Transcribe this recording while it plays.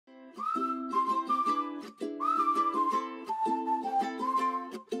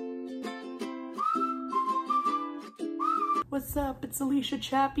what's up? It's Alicia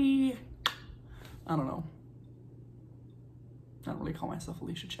Chappie. I don't know. I don't really call myself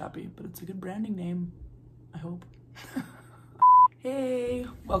Alicia Chappie, but it's a good branding name, I hope. Hey,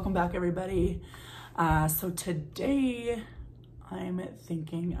 welcome back everybody. So today I'm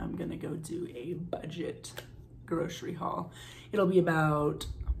thinking I'm gonna go do a budget grocery haul. It'll be about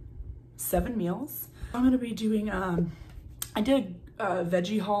 7 meals. I'm gonna be doing, I did a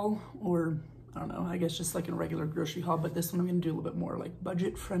veggie haul, or I don't know, I guess just like a regular grocery haul, but this one I'm gonna do a little bit more like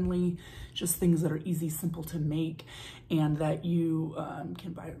budget friendly, just things that are easy, simple to make, and that you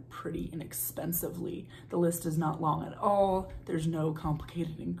can buy pretty inexpensively. The list is not long at all. There's no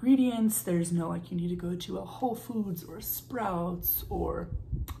complicated ingredients. There's no like you need to go to a Whole Foods or a Sprouts or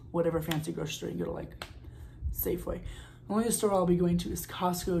whatever fancy grocery store you can go to, like Safeway. The only store I'll be going to is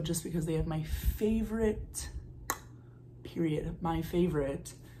Costco, just because they have my favorite, my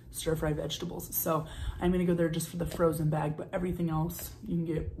favorite stir-fry vegetables. So I'm gonna go there just for the frozen bag, but everything else you can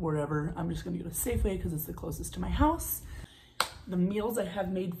get wherever. I'm just gonna go to Safeway because it's the closest to my house. The meals I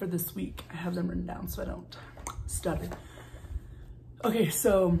have made for this week, I have them written down so I don't stutter. Okay,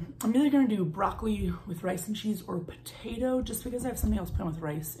 so I'm either gonna do broccoli with rice and cheese or potato, just because I have something else planned with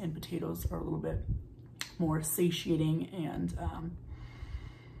rice, and potatoes are a little bit more satiating and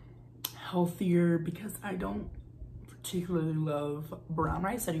healthier, because I don't particularly love brown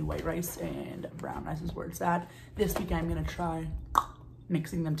rice. I do white rice, and brown rice is where it's at. This week I'm gonna try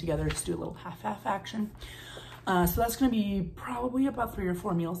mixing them together, just do a little half-half action. So that's gonna be probably about 3 or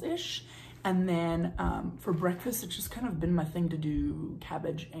 4 meals-ish. And then for breakfast, it's just kind of been my thing to do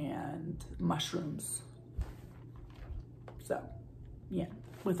cabbage and mushrooms. So yeah,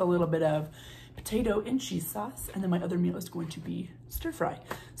 with a little bit of potato and cheese sauce. And then my other meal is going to be stir fry.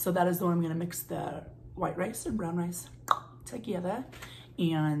 So that is the one I'm gonna mix the white rice and brown rice together,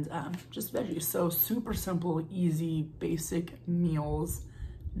 and just veggies. So super simple, easy, basic meals,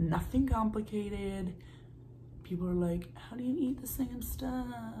 nothing complicated. People are like, how do you eat the same stuff?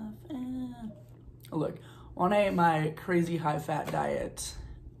 Look, when I ate my crazy high fat diet,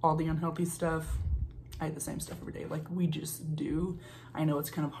 all the unhealthy stuff, I eat the same stuff every day. Like, we just do. I know it's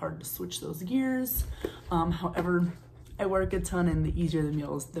kind of hard to switch those gears. However, I work a ton, and the easier the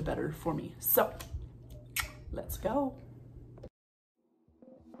meals, the better for me. So let's go.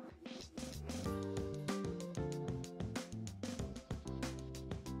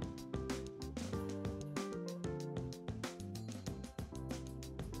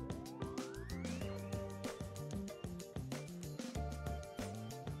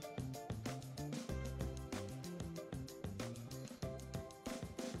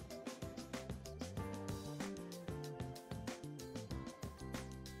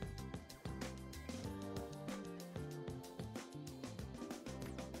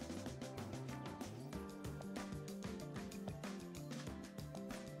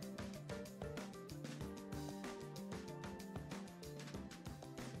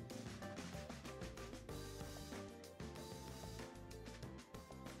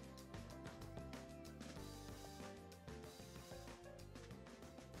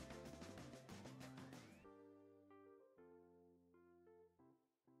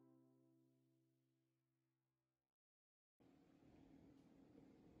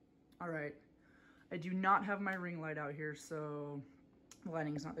 All right, I do not have my ring light out here, so the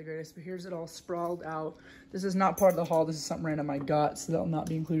lighting is not the greatest, but here's it all sprawled out. This is not part of the haul. This is something random I got, so that'll not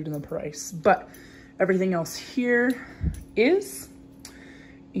be included in the price. But everything else here is,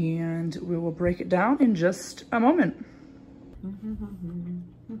 and we will break it down in just a moment.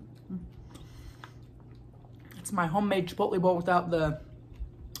 It's my homemade chipotle bowl without the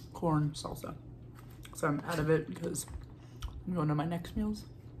corn salsa. So I'm out of it because I'm going to my next meals.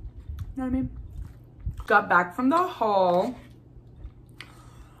 You know what I mean? Got back from the haul.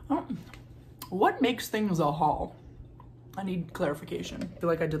 What makes things a haul? I need clarification. I feel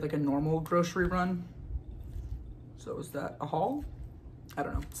like I did like a normal grocery run. So is that a haul? I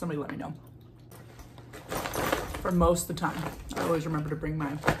don't know. Somebody let me know. For most of the time, I always remember to bring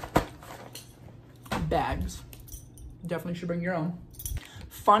my bags. Definitely should bring your own.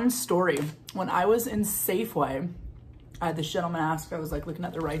 Fun story. When I was in Safeway, I had this gentleman ask, I was like looking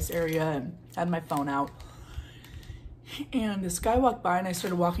at the rice area and had my phone out. And this guy walked by, and I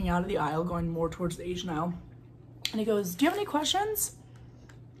started walking out of the aisle, going more towards the Asian aisle. And he goes, do you have any questions?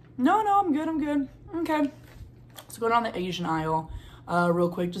 No, I'm good. Okay. So going on the Asian aisle real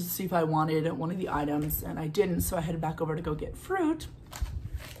quick, just to see if I wanted one of the items, and I didn't. So I headed back over to go get fruit.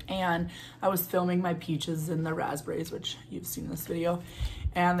 And I was filming my peaches and the raspberries, which you've seen in this video.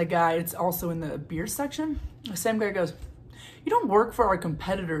 And the guy, it's also in the beer section. The same guy goes, you don't work for our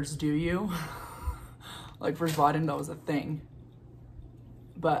competitors, do you? Like, first of all, I didn't know it was a thing.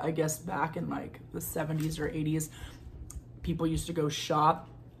 but I guess back in like the 70s or 80s, people used to go shop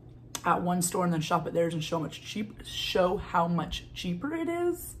at one store and then shop at theirs and show how much cheaper it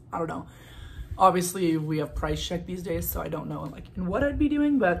is. I don't know. Obviously we have price check these days, so I don't know like in what I'd be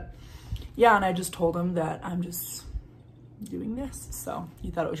doing, but yeah. And I just told him that I'm just doing this. So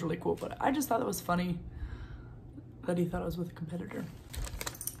he thought it was really cool, but I just thought it was funny that he thought I was with a competitor.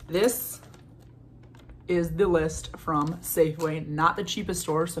 This is the list from Safeway, not the cheapest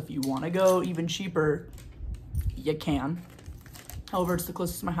store. So if you want to go even cheaper, you can. However, it's the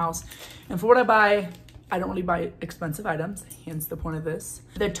closest to my house. And for what I buy, I don't really buy expensive items, hence the point of this.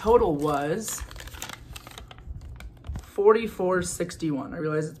 The total was $44.61. I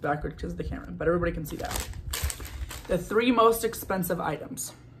realize it's backward because of the camera, but everybody can see that. The 3 most expensive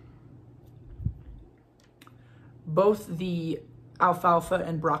items. Both the alfalfa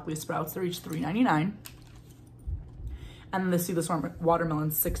and broccoli sprouts, they're each $3.99. And then the seedless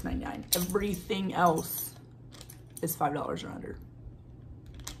watermelon, $6.99. Everything else is $5 or under.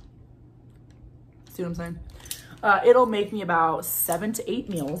 See what I'm saying? It'll make me about 7 to 8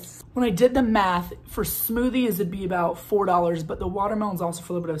 meals. When I did the math, for smoothies, it'd be about $4, but the watermelon's also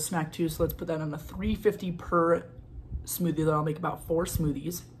for a little bit of a snack too, so let's put that on a $3.50 per smoothie. That'll make about 4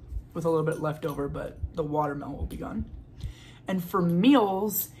 smoothies with a little bit left over, but the watermelon will be gone. And for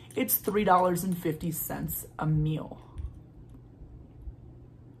meals, it's $3.50 a meal.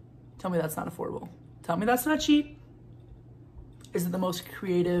 Tell me that's not affordable. Tell me that's not cheap. Is it the most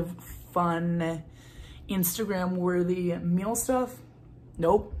creative, fun, Instagram-worthy meal stuff?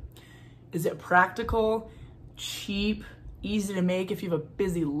 Nope. Is it practical, cheap, easy to make if you have a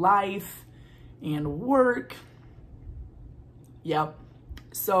busy life and work? Yep.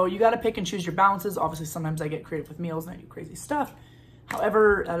 So you got to pick and choose your balances. Obviously, sometimes I get creative with meals and I do crazy stuff.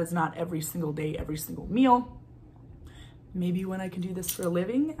 However, that is not every single day, every single meal. Maybe when I can do this for a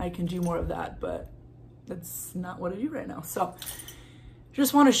living, I can do more of that, but that's not what I do right now. So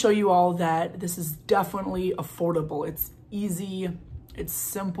just want to show you all that this is definitely affordable. It's easy, it's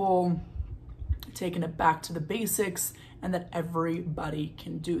simple, taking it back to the basics, and that everybody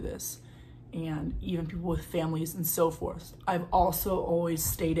can do this. And even people with families and so forth. I've also always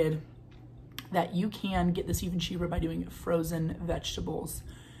stated that you can get this even cheaper by doing frozen vegetables,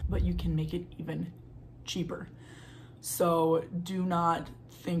 but you can make it even cheaper. So do not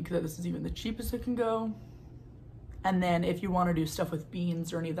think that this is even the cheapest it can go. And then if you want to do stuff with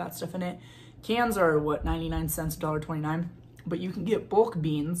beans or any of that stuff in it, cans are what, 99 cents, $1.29, but you can get bulk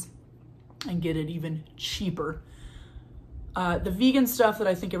beans and get it even cheaper. The vegan stuff that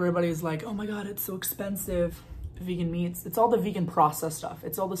I think everybody's like, oh my God, it's so expensive. Vegan meats, it's all the vegan processed stuff.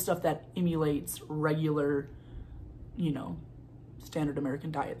 It's all the stuff that emulates regular, you know, standard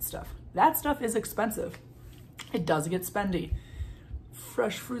American diet stuff. That stuff is expensive. It does get spendy.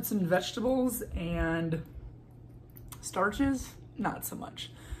 Fresh fruits and vegetables and starches, not so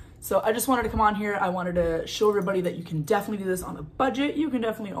much. So I just wanted to come on here. I wanted to show everybody that you can definitely do this on a budget. You can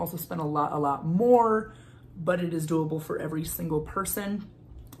definitely also spend a lot more, but it is doable for every single person.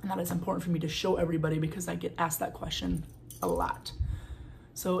 And that is important for me to show everybody because I get asked that question a lot.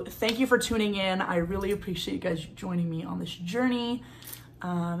 So thank you for tuning in. I really appreciate you guys joining me on this journey.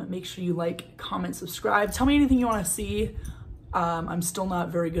 Make sure you like, comment, subscribe. Tell me anything you want to see. I'm still not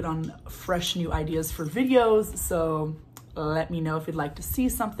very good on fresh new ideas for videos, so let me know if you'd like to see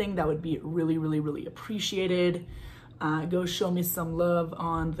something. That would be really appreciated. Go show me some love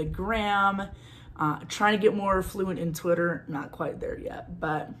on the gram. Trying to get more fluent in Twitter, not quite there yet,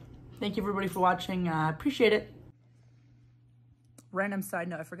 but thank you everybody for watching. Appreciate it. Random side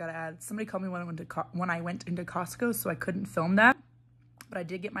note, I forgot to add, somebody called me when I went into Costco, so I couldn't film that. But I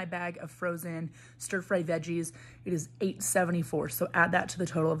did get my bag of frozen stir-fry veggies. It is $8.74, so add that to the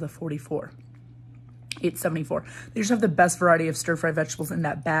total of the $44. $8.74. They just have the best variety of stir-fry vegetables in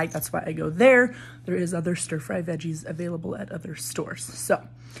that bag. That's why I go there. There is other stir-fry veggies available at other stores. So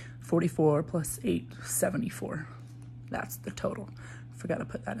 44 plus 8.74. That's the total. Forgot to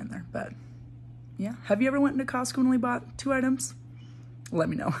put that in there, but yeah. Have you ever went into Costco and only bought 2 items? Let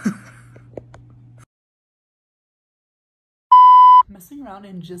me know. Messing around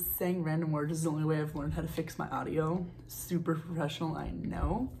and just saying random words is the only way I've learned how to fix my audio. Super professional, I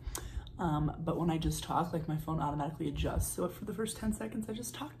know. But when I just talk, like my phone automatically adjusts. So for the first 10 seconds, I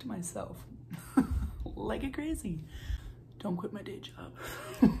just talk to myself like a crazy. Don't quit my day job.